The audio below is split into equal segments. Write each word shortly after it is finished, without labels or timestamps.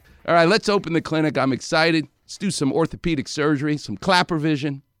All right, let's open the clinic. I'm excited. Let's do some orthopedic surgery, some clapper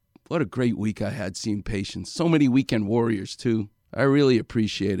vision. What a great week I had seeing patients. So many weekend warriors, too. I really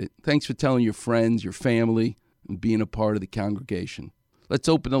appreciate it. Thanks for telling your friends, your family, and being a part of the congregation. Let's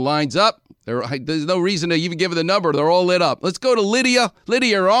open the lines up. There's no reason to even give it the number. They're all lit up. Let's go to Lydia.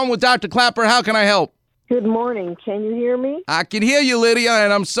 Lydia, you're on with Dr. Clapper. How can I help? Good morning. Can you hear me? I can hear you, Lydia,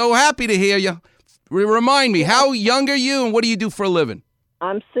 and I'm so happy to hear you. Remind me, how young are you and what do you do for a living?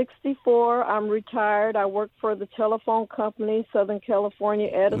 I'm 64. I'm retired. I work for the telephone company, Southern California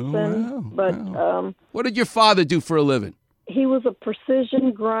Edison. Wow. What did your father do for a living? He was a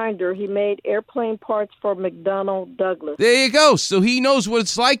precision grinder. He made airplane parts for McDonnell Douglas. There you go. So he knows what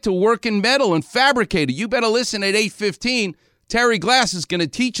it's like to work in metal and fabricate it. You better listen at 8:15. Terry Glass is going to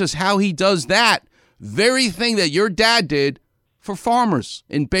teach us how he does that very thing that your dad did for farmers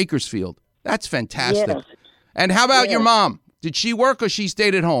in Bakersfield. That's fantastic. Yes. And how about Yes. your mom? Did she work or she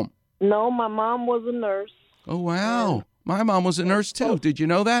stayed at home? No, my mom was a nurse. Oh, wow. My mom was a nurse, too. Did you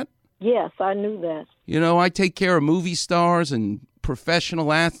know that? Yes, I knew that. You know, I take care of movie stars and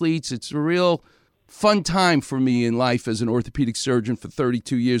professional athletes. It's a real fun time for me in life as an orthopedic surgeon for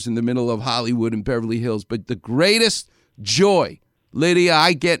 32 years in the middle of Hollywood and Beverly Hills. But the greatest joy, Lydia,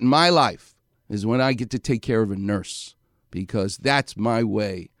 I get in my life is when I get to take care of a nurse, because that's my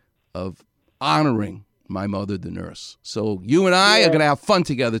way of honoring my mother, the nurse. So you and I are going to have fun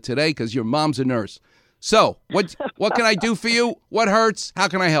together today because your mom's a nurse. So what can I do for you? What hurts? How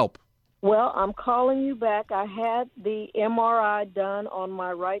can I help? Well, I'm calling you back. I had the MRI done on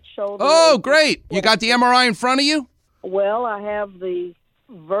my right shoulder. Oh, great. You got the MRI in front of you? Well, I have the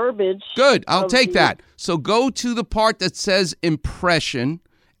verbiage. Good. I'll take that. So go to the part that says impression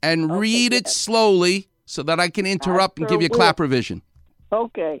and read it slowly so that I can interrupt and give you clapper vision.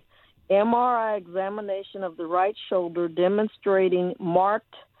 Okay. MRI examination of the right shoulder demonstrating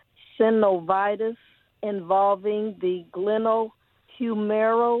marked synovitis involving the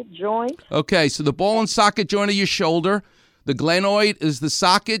glenohumeral joint. Okay, so the ball and socket joint of your shoulder, the glenoid is the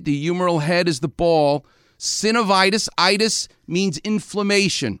socket, the humeral head is the ball. Synovitis, itis means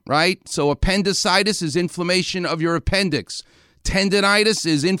inflammation, right? So appendicitis is inflammation of your appendix. Tendinitis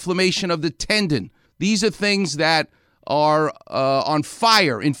is inflammation of the tendon. These are things that are on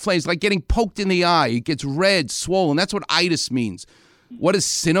fire, inflamed, like getting poked in the eye. It gets red, swollen. That's what itis means. What is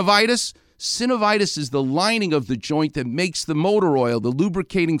synovitis? Synovitis is the lining of the joint that makes the motor oil, the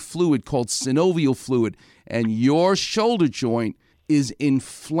lubricating fluid called synovial fluid. And your shoulder joint is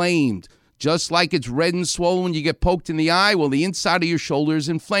inflamed. Just like it's red and swollen when you get poked in the eye, well, the inside of your shoulder is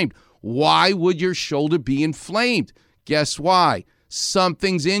inflamed. Why would your shoulder be inflamed? Guess why?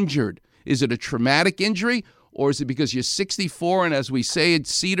 Something's injured. Is it a traumatic injury? Or is it because you're 64 and, as we say at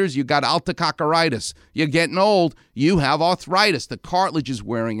Cedars, you got altococcaritis? You're getting old. You have arthritis. The cartilage is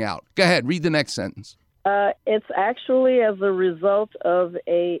wearing out. Go ahead. Read the next sentence. It's actually as a result of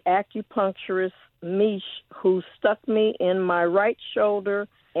a acupuncturist, Mish, who stuck me in my right shoulder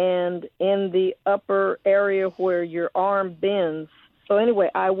and in the upper area where your arm bends. So anyway,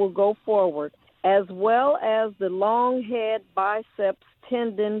 I will go forward. As well as the long head biceps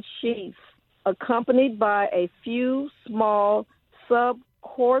tendon sheath, accompanied by a few small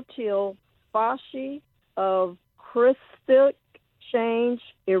subcortical fasciae of crystic change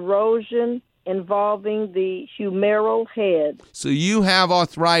erosion involving the humeral head. So you have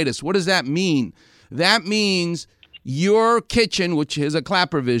arthritis. What does that mean? That means your kitchen, which is a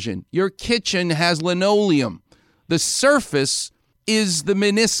clapper vision, your kitchen has linoleum. The surface is the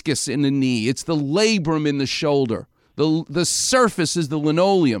meniscus in the knee. It's the labrum in the shoulder. The surface is the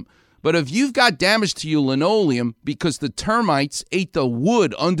linoleum. But if you've got damage to your linoleum because the termites ate the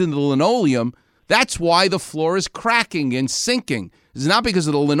wood under the linoleum, that's why the floor is cracking and sinking. It's not because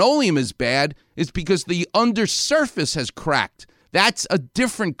the linoleum is bad. It's because the undersurface has cracked. That's a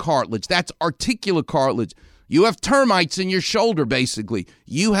different cartilage. That's articular cartilage. You have termites in your shoulder, basically.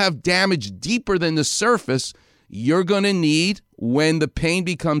 You have damage deeper than the surface. You're going to need, when the pain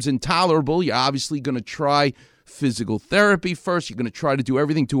becomes intolerable, you're obviously going to try physical therapy first. You're going to try to do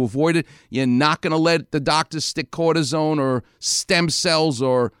everything to avoid it. You're not going to let the doctors stick cortisone or stem cells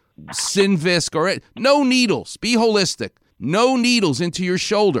or Synvisc or no needles. Be holistic. No needles into your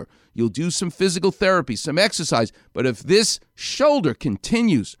shoulder. You'll do some physical therapy, some exercise. But if this shoulder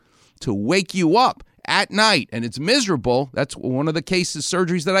continues to wake you up at night and it's miserable, that's one of the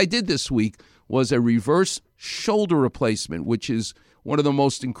surgeries that I did this week was a reverse shoulder replacement, which is one of the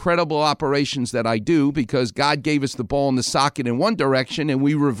most incredible operations that I do because God gave us the ball in the socket in one direction and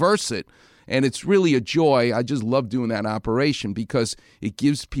we reverse it. And it's really a joy. I just love doing that operation because it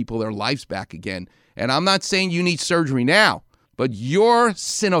gives people their lives back again. And I'm not saying you need surgery now, But your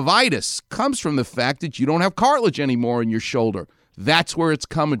synovitis comes from the fact that you don't have cartilage anymore in your shoulder. That's where it's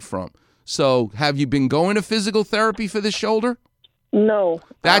coming from. So have you been going to physical therapy for this shoulder? No.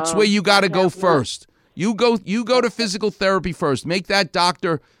 That's where you got to go first. You go to physical therapy first. Make that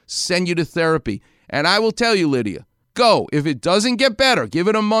doctor send you to therapy. And I will tell you, Lydia, go. If it doesn't get better, give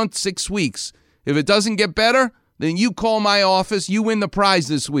it a month, 6 weeks. If it doesn't get better, then you call my office. You win the prize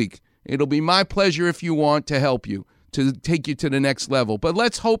this week. It'll be my pleasure if you want to help you, to take you to the next level. But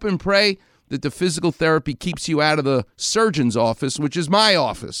let's hope and pray that the physical therapy keeps you out of the surgeon's office, which is my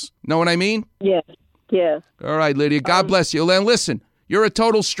office. Know what I mean? Yes. Yes. All right, Lydia. God bless you. And listen, you're a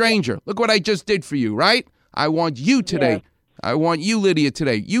total stranger. Look what I just did for you, right? I want you today. Yes. I want you, Lydia,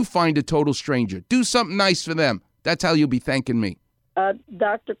 today. You find a total stranger. Do something nice for them. That's how you'll be thanking me.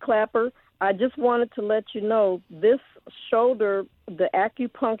 Dr. Clapper, I just wanted to let you know this shoulder, the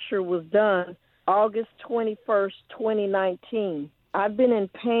acupuncture was done August 21st, 2019. I've been in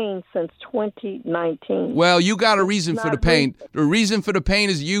pain since 2019. Well, you got a reason for the pain. The reason for the pain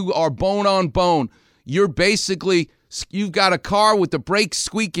is you are bone on bone. You've got a car with the brakes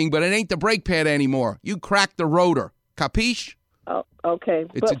squeaking, but it ain't the brake pad anymore. You cracked the rotor. Capiche? Oh, okay.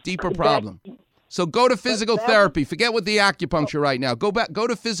 It's a deeper problem. So go to physical therapy. Forget what the acupuncture right now. Go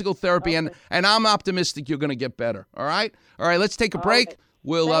to physical therapy, and I'm optimistic you're going to get better. All right? All right, let's take a break. Right.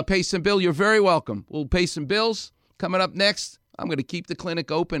 We'll pay some bills. You're very welcome. We'll pay some bills. Coming up next, I'm going to keep the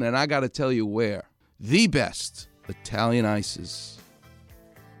clinic open, and I got to tell you where. The best Italian ices.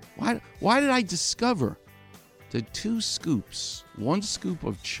 Why did I discover the 2 scoops, 1 scoop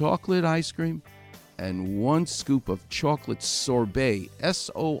of chocolate ice cream and 1 scoop of chocolate sorbet,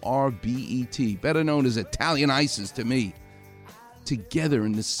 S-O-R-B-E-T, better known as Italian ices to me, together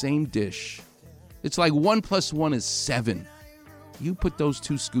in the same dish? It's like 1 + 1 is 7. You put those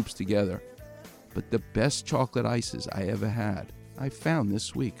 2 scoops together. But the best chocolate ices I ever had, I found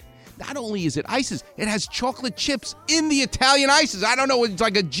this week. Not only is it ices, it has chocolate chips in the Italian ices. I don't know, it's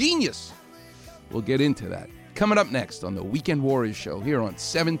like a genius. We'll get into that. Coming up next on the Weekend Warriors Show here on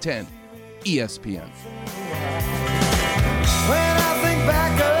 710 ESPN. When I think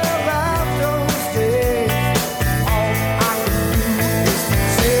back about those days, all I can do is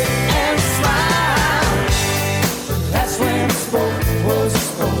sit and smile. That's when sport was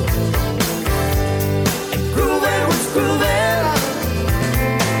sport. And grooving was grooving.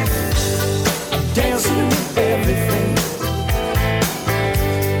 And dancing with everything.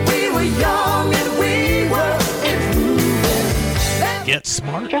 We were young and we were improving. Get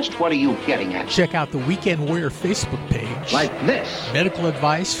smart. Just what are you getting at? Check out the Weekend Warrior Facebook page. Like this? Medical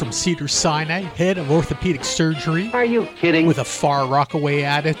advice from Cedars-Sinai, head of orthopedic surgery. Are you kidding? With a far rockaway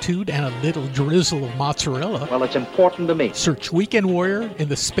attitude and a little drizzle of mozzarella. Well, it's important to me. Search Weekend Warrior in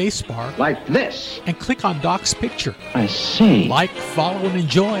the space bar. Like this? And click on Doc's picture. I see. Like, follow, and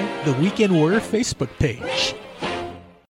enjoy the Weekend Warrior Facebook page.